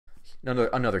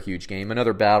Another huge game.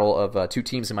 Another battle of two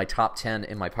teams in my top 10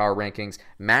 in my power rankings.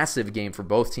 Massive game for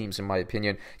both teams, in my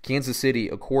opinion. Kansas City,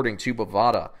 according to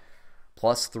Bovada,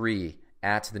 +3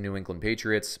 at the New England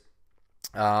Patriots.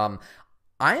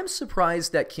 I am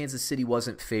surprised that Kansas City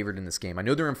wasn't favored in this game. I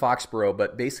know they're in Foxborough,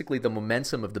 but basically the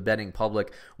momentum of the betting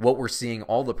public, what we're seeing,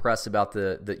 all the press about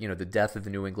the death of the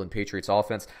New England Patriots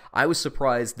offense, I was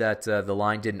surprised that the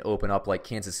line didn't open up like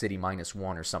Kansas City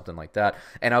 -1 or something like that.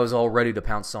 And I was all ready to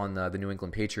pounce on the New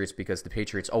England Patriots because the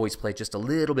Patriots always play just a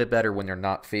little bit better when they're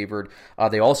not favored.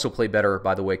 They also play better,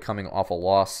 by the way, coming off a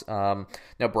loss. Now,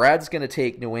 Brad's going to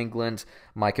take New England.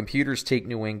 My computers take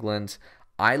New England.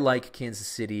 I like Kansas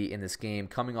City in this game,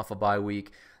 coming off a bye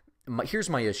week. Here's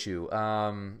my issue.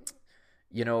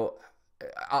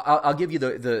 I'll give you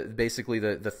basically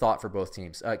the thought for both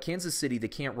teams. Kansas City, they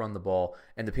can't run the ball,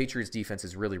 and the Patriots defense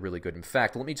is really, really good. In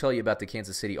fact, let me tell you about the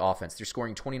Kansas City offense. They're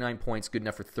scoring 29 points, good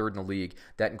enough for third in the league.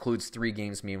 That includes 3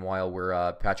 games, meanwhile,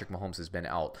 where Patrick Mahomes has been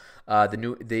out.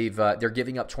 They're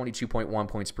giving up 22.1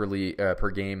 points per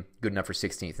game, good enough for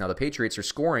 16th. Now the Patriots are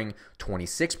scoring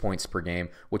 26 points per game,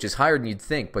 which is higher than you'd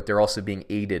think, but they're also being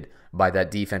aided by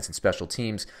that defense and special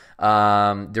teams.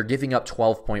 They're giving up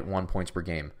 12.1 points per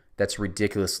game. That's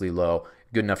ridiculously low,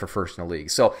 good enough for first in the league.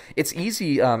 So it's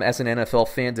easy as an NFL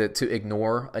fan to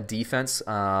ignore a defense,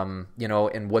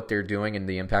 and what they're doing and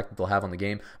the impact that they'll have on the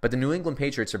game. But the New England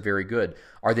Patriots are very good.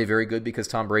 Are they very good because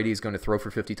Tom Brady is going to throw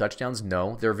for 50 touchdowns?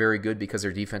 No, they're very good because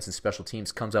their defense and special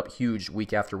teams comes up huge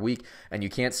week after week. And you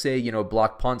can't say,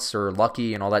 block punts or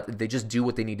lucky and all that. They just do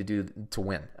what they need to do to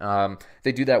win.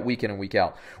 They do that week in and week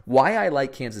out. Why I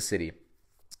like Kansas City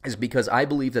is because I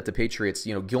believe that the Patriots,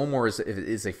 Gilmore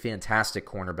is a fantastic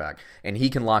cornerback, and he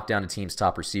can lock down a team's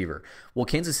top receiver. Well,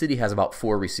 Kansas City has about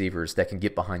 4 receivers that can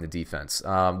get behind the defense.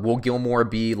 Will Gilmore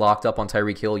be locked up on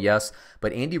Tyreek Hill? Yes,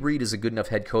 but Andy Reid is a good enough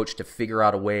head coach to figure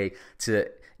out a way to,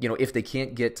 if they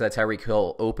can't get Tyreek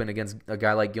Hill open against a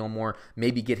guy like Gilmore,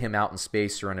 maybe get him out in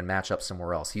space or in a matchup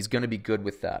somewhere else. He's going to be good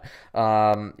with that.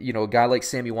 A guy like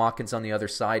Sammy Watkins on the other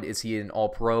side, is he an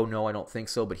all-pro? No, I don't think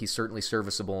so, but he's certainly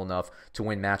serviceable enough to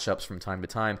win matchups from time to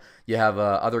time. You have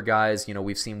other guys,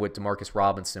 we've seen what Demarcus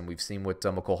Robinson, we've seen what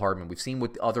Michel Hardman, we've seen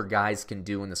what other guys can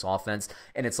do in this offense,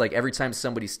 and it's like every time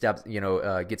somebody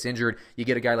gets injured, you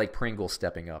get a guy like Pringle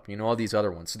stepping up, all these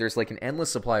other ones. So there's like an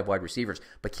endless supply of wide receivers,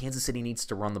 but Kansas City needs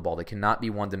to run the ball. They cannot be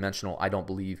one-dimensional, I don't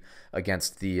believe,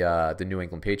 against the New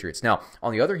England Patriots. Now,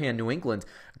 on the other hand, New England,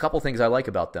 a couple things I like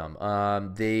about them.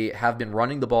 They have been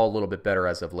running the ball a little bit better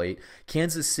as of late.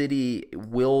 Kansas City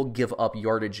will give up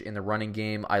yardage in the running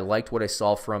game. I liked what I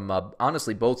saw from,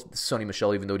 honestly, both Sony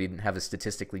Michel, even though he didn't have a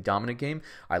statistically dominant game.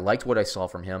 I liked what I saw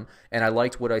from him, and I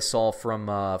liked what I saw from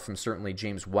certainly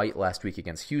James White last week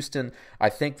against Houston. I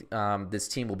think this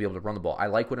team will be able to run the ball. I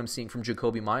like what I'm seeing from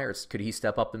Jacoby Meyers. Could he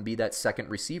step up and be that second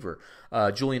receiver?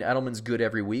 Julian Edelman's good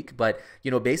every week, but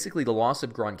basically the loss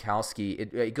of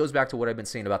Gronkowski, it goes back to what I've been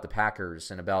saying about the Packers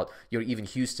and about even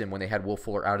Houston when they had Will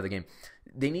Fuller out of the game.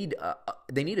 They need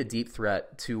a deep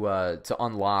threat to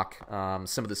unlock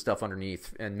some of the stuff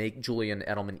underneath and make Julian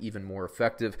Edelman even more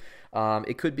effective.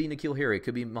 It could be Nkeal Harry, it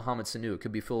could be Mohamed Sanu, it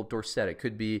could be Philip Dorsett, it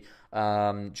could be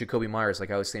Jacoby Meyers,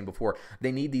 like I was saying before.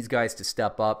 They need these guys to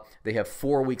step up. They have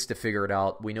 4 weeks to figure it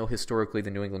out. We know historically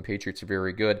the New England Patriots are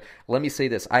very good. Let me say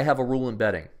this. I have a rule in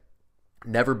betting.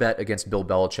 Never bet against Bill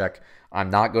Belichick. I'm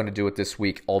not going to do it this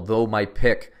week. Although my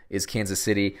pick is Kansas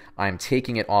City, I'm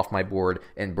taking it off my board,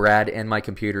 and Brad and my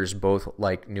computers both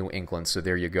like New England, so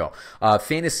there you go.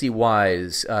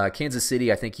 Fantasy-wise, Kansas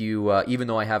City, I think even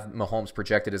though I have Mahomes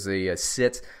projected as a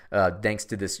sit, thanks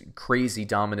to this crazy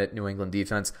dominant New England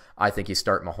defense, I think you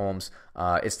start Mahomes.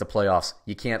 It's the playoffs.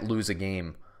 You can't lose a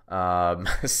game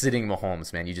sitting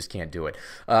Mahomes, man. You just can't do it.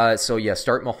 So yeah,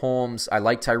 start Mahomes. I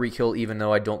like Tyreek Hill, even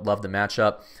though I don't love the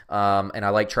matchup. And I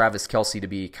like Travis Kelce to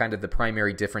be kind of the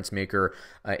primary difference maker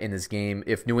in this game.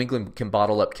 If New England can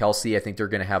bottle up Kelce, I think they're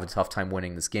going to have a tough time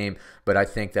winning this game. But I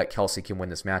think that Kelce can win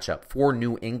this matchup. For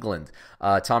New England,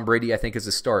 Tom Brady, I think, is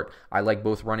a start. I like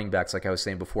both running backs, like I was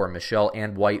saying before, Michel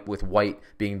and White, with White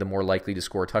being the more likely to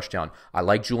score a touchdown. I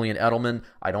like Julian Edelman.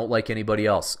 I don't like anybody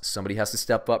else. Somebody has to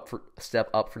step up for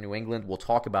New England. We'll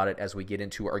talk about it as we get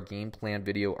into our game plan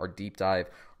video, our deep dive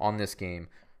on this game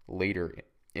later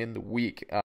in the week.